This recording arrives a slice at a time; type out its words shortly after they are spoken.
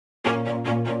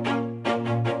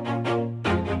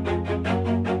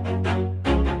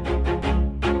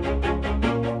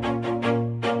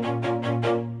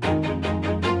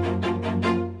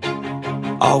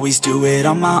Always do it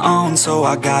on my own, so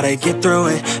I gotta get through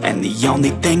it. And the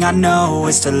only thing I know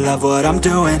is to love what I'm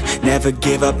doing. Never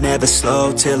give up, never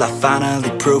slow, till I finally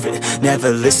prove it.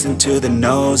 Never listen to the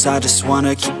no's, I just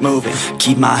wanna keep moving.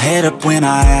 Keep my head up when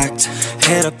I act,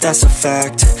 head up, that's a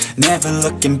fact. Never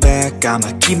looking back,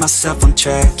 I'ma keep myself on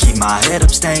track. Keep my head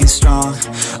up, staying strong,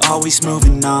 always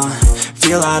moving on.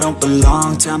 Feel I don't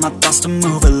belong, tell my thoughts to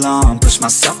move along. Push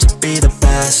myself to be the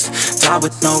best, die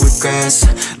with no regrets.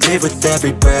 Live with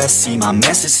every breath, see my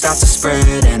message start to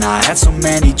spread. And I had so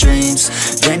many dreams,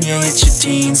 then you hit your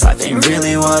teens. Life ain't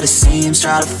really what it seems,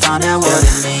 try to find out what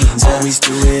it means. Always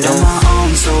do it on my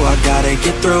own, so I gotta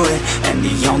get through it. And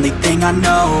the only thing I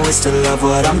know is to love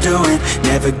what I'm doing.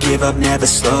 Never give up, never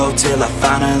slow, till I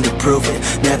finally prove it.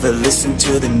 Never listen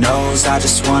to the no's, I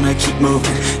just wanna keep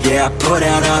moving. Yeah, I put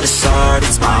out all this art,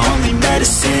 it's my only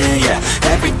medicine. Yeah,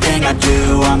 everything I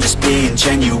do, I'm just being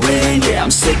genuine. Yeah,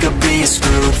 I'm sick of being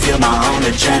screwed, feel my own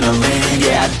adrenaline.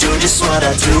 Yeah, I do just what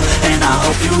I do, and I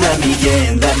hope you let me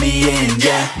in,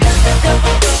 yeah.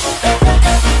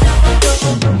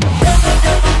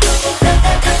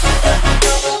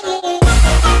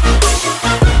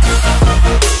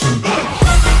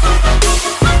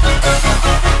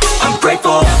 I'm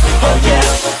grateful, oh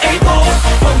yeah, able,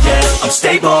 oh yeah, I'm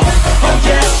stable, oh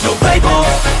yeah, no label,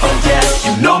 oh yeah,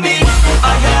 you know me,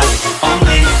 I have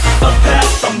only a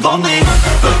path, I'm lonely,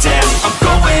 but damn, I'm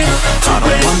going to win. I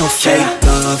don't want no fake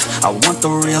love, I want the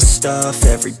real stuff.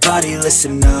 Everybody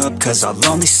listen up, cause I'll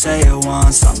only say it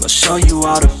once. I'm gonna show you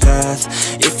all the path,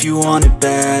 if you want it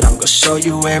bad. I'm gonna show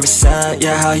you where it's at,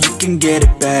 yeah, how you can get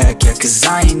it back. Yeah, cause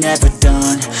I ain't never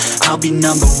done, I'll be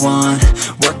number one.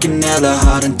 Working hella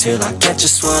hard until I get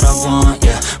just what I want,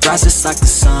 yeah. Rises like the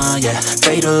sun, yeah,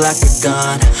 fatal like a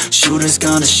gun. Shooter's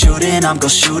gonna shoot and I'm gonna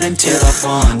shoot until I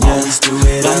won, yeah. Always do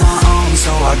it on my own,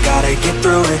 so I gotta get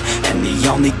through it. And the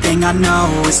only thing I know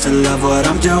is to love what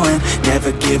I'm doing.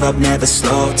 Never give up, never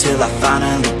slow, till I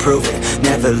finally prove it.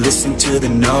 Never listen to the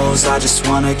no's, I just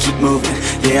wanna keep moving.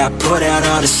 Yeah, I put out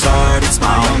all this art, it's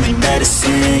my only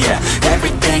medicine. Yeah,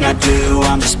 everything I do,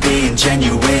 I'm just being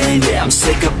genuine. Yeah, I'm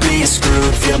sick of being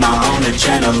screwed, feel my own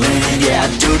adrenaline. Yeah,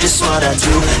 I do just what I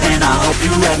do, and I hope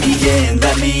you let me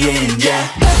in, yeah.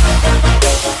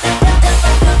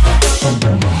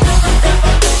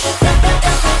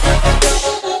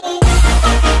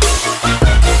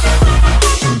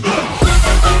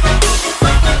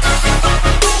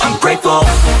 Grateful,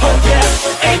 oh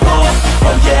yeah, able,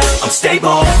 oh yeah, I'm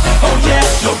stable, oh yeah,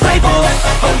 no label,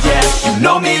 oh yeah, you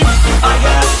know me, I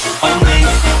have only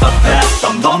a path,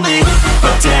 I'm lonely,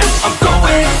 but damn, I'm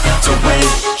going to win,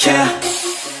 yeah.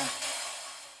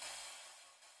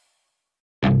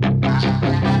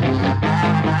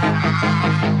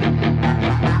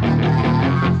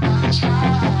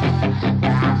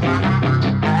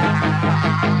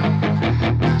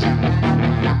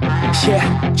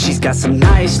 Yeah, she's got some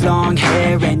nice long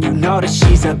hair, and you know that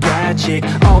she's a bad chick.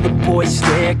 All the boys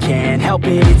stare, can't help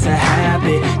it, it's a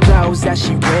habit. Clothes that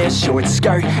she wears, short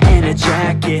skirt and a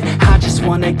jacket. I just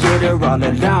wanna get her all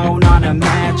alone on a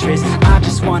mattress. I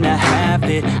just wanna have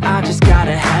it, I just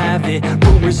gotta have it.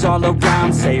 Rumors all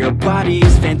around say her body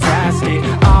is fantastic.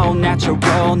 All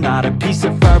natural, not a piece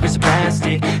of fur is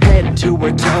plastic. Head to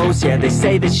her toes, yeah, they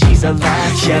say that she's a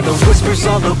latch. Yeah, the whispers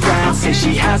all around say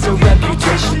she has a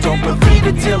reputation. Don't believe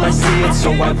it till I see it,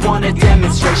 so I want a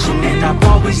demonstration. And I've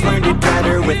always learned it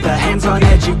better with a hands-on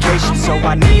education. So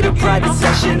I need a private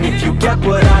session if you get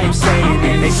what I am saying.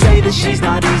 And they say that she's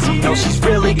not easy, no, she's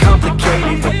really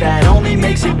complicated. But that only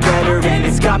makes it better, and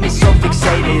it's got me so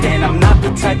fixated. And I'm not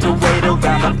the type to wait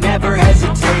around, I've never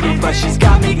hesitated. But she's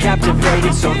got me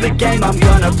captivated, so the game, I'm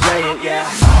gonna play it, yeah.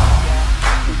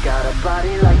 She's got a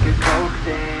body like a coke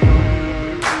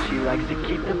thing, she likes to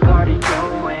keep the party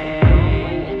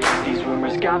going. These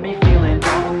rumors got me feeling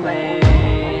lonely,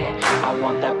 I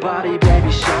want that body,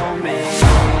 baby, show me.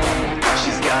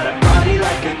 She's got a body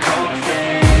like a coke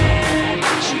thing,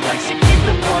 she likes to keep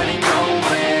the party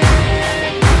going.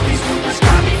 These rumors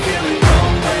got me feeling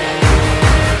lonely,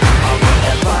 I want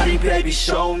that body, baby,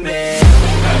 show me.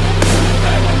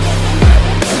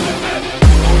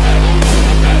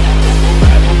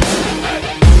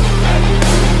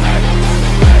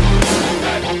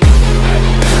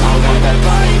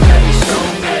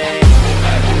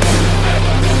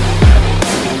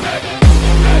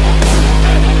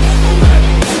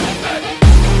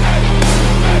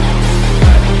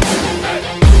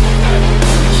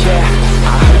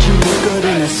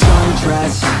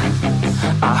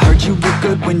 I heard you look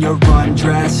good when you're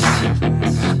undressed.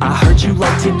 I heard you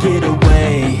like to get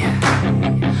away.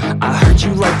 I heard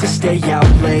you like to stay out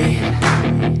late.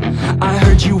 I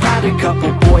heard you had a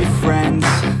couple boyfriends.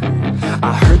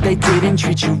 I heard they didn't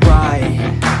treat you right.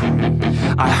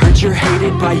 I heard you're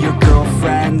hated by your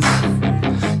girlfriends,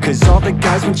 'cause all the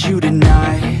guys want you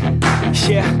tonight.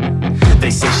 Yeah, they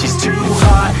say she's too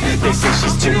hot, they say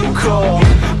she's too cold.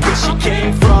 Where she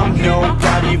came from,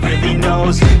 nobody really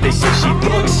knows. They say she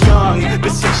looks young,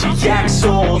 but say she acts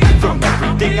old. From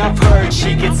everything I've heard,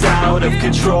 she gets out of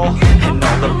control. And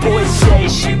all the boys say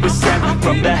she was sent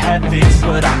from the heavens,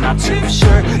 but I'm not too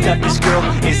sure that this girl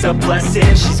is a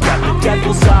blessing. She's got the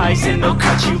devil's eyes and they'll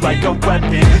cut you like a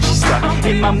weapon. She's stuck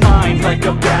in my mind like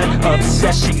a bad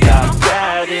obsession. Got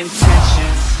bad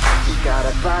intentions. She got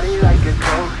a body like a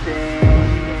cold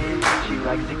thing. She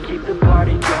likes to keep the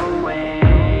party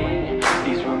going.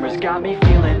 These rumors got me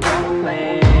feeling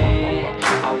lonely.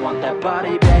 I want that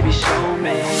body, baby, show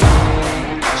me.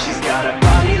 She's got a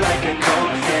body like a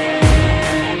cold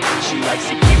thing. She likes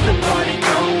to keep the party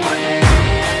going.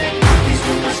 These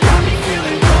rumors got me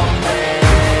feeling lonely.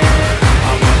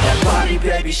 I want that body,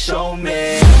 baby, show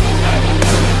me.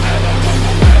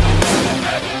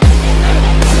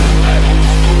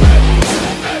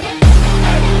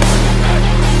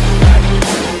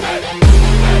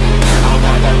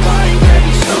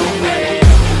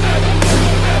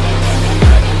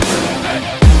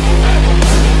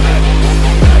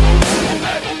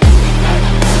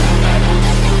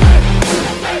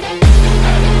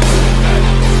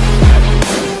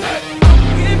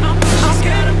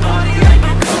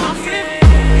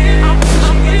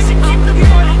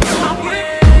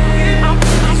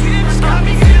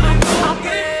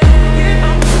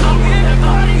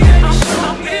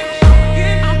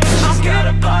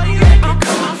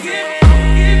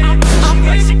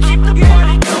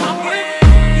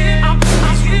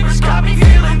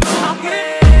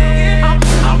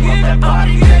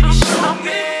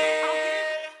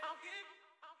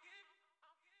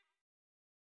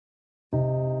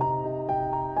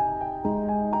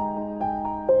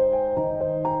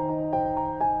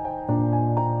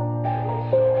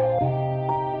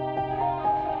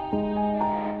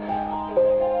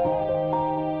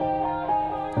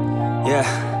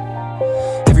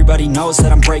 Everybody knows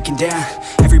that I'm breaking down.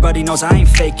 Everybody knows I ain't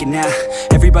faking now.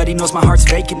 Everybody knows my heart's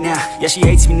vacant now. Yeah, she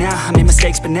hates me now, I made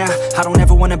mistakes, but now I don't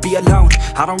ever wanna be alone.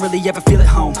 I don't really ever feel at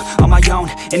home. On my own,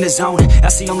 in the zone,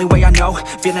 that's the only way I know.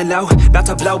 Feeling low, about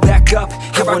to blow back up.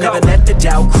 Here I won't ever let the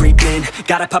doubt creep in.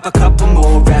 Gotta pop a couple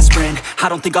more aspirin. I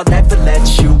don't think I'll ever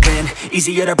let you in.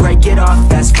 Easier to break it off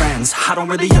best friends. I don't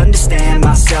really understand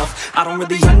myself. I don't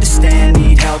really understand,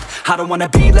 need help. I don't wanna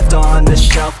be left on the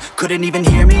shelf. Couldn't even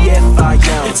hear me if I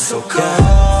yelled. It's so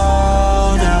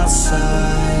cold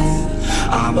outside.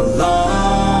 I'm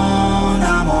alone,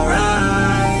 I'm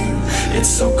alright. It's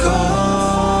so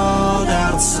cold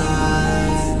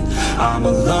outside. I'm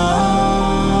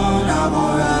alone, I'm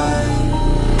alright.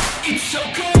 It's so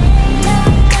cold.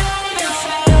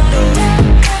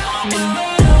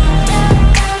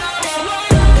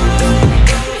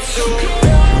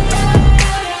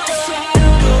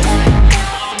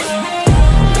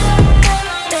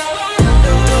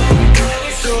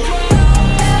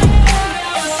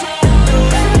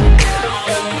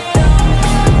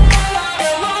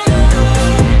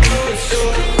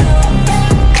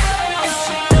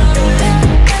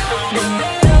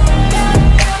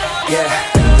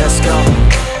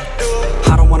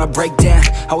 Break down,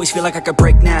 always feel like I could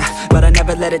break now, but I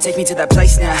never let it take me to that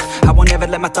place now. I won't ever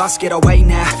let my thoughts get away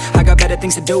now. I got better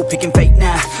things to do, picking fate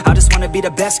now. I just wanna be the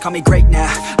best, call me great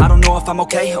now. I don't know if I'm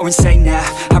okay or insane now.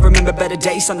 I remember better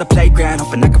days on the playground,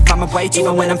 hoping I can find my way to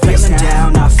even when I'm feeling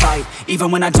down, I fight.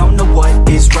 Even when I don't know what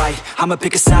is right, I'ma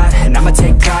pick a side and I'ma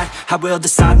take pride. I will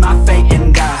decide my fate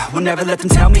and I will never let them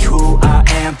tell me who I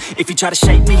am. If you try to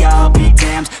shake me, I'll be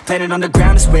damned. Planet on the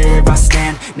ground is where I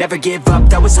stand. Never give up,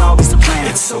 that was always the plan.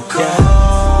 It's so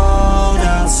cold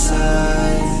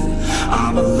outside.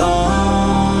 I'm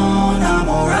alone, I'm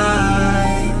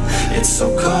alright. It's so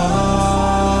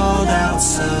cold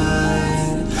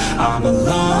outside. I'm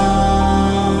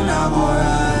alone, I'm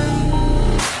alright.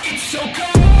 It's so cold.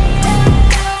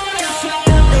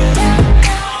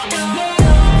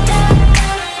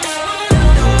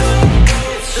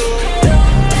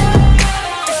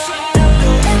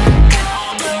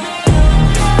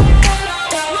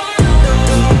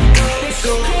 So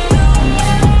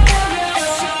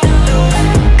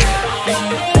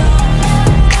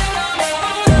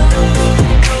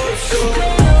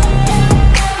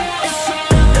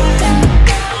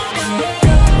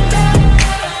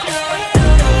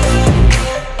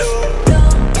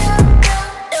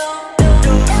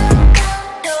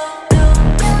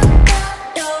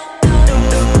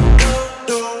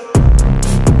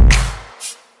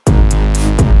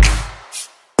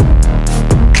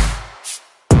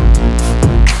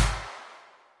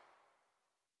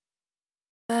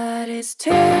But it's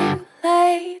too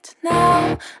late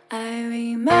now. I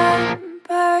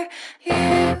remember you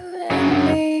and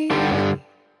me,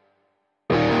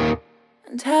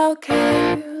 and how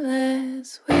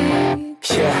careless we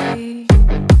could be.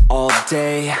 All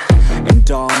day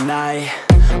and all night,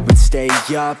 we'd stay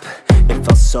up, it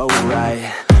felt so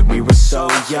right. We were so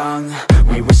young,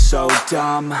 we were so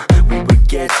dumb. We would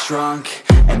get drunk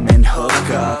and then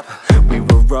hook up. We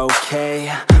were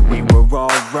okay, we were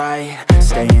alright,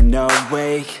 staying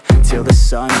awake till the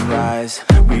sunrise.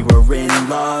 We were in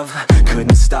love,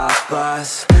 couldn't stop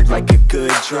us, like a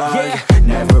good drug,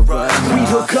 never enough. We'd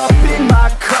hook up in my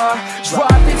car,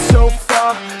 driving so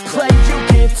far, play your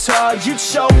guitar, you'd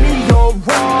show me your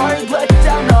art. Let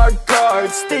down our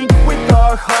guards, think with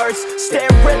our hearts, stare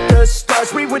at the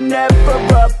stars. We were never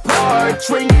apart,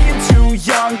 drinking too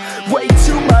young, way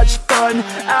too much fun,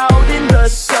 out in the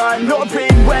sun,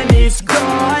 orbit when it's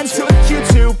gone. Took you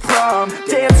to prom,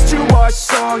 dance to our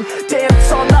song,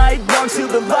 dance all night long till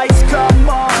the lights come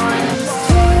on. It's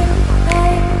too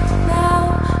late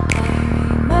now. I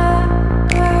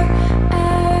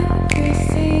remember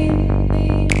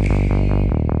everything,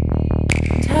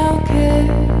 and how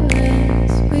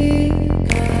careless we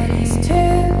got. It's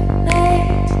too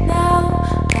late now.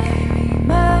 I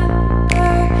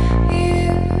remember you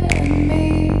and me,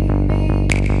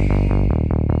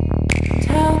 and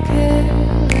how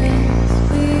careless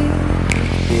we.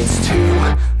 It's too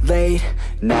late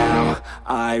now,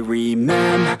 I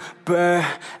remember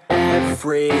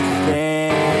everything,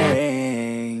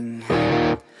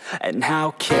 and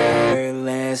how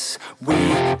careless we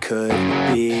could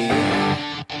be,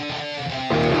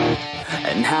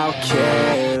 and how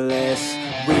careless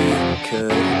we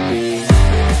could be,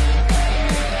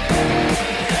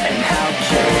 and how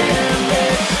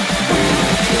careless we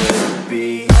could be.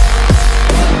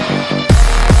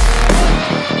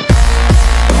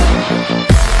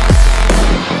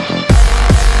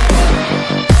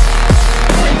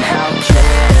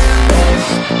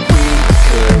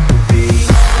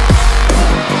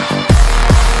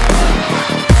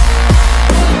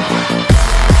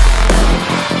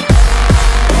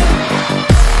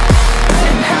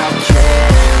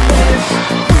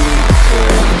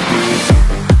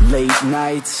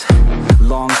 Nights,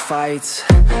 long fights,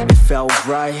 it felt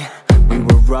right, we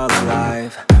were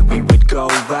alive. We would go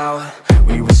out,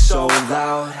 we were so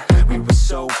loud, we were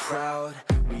so proud.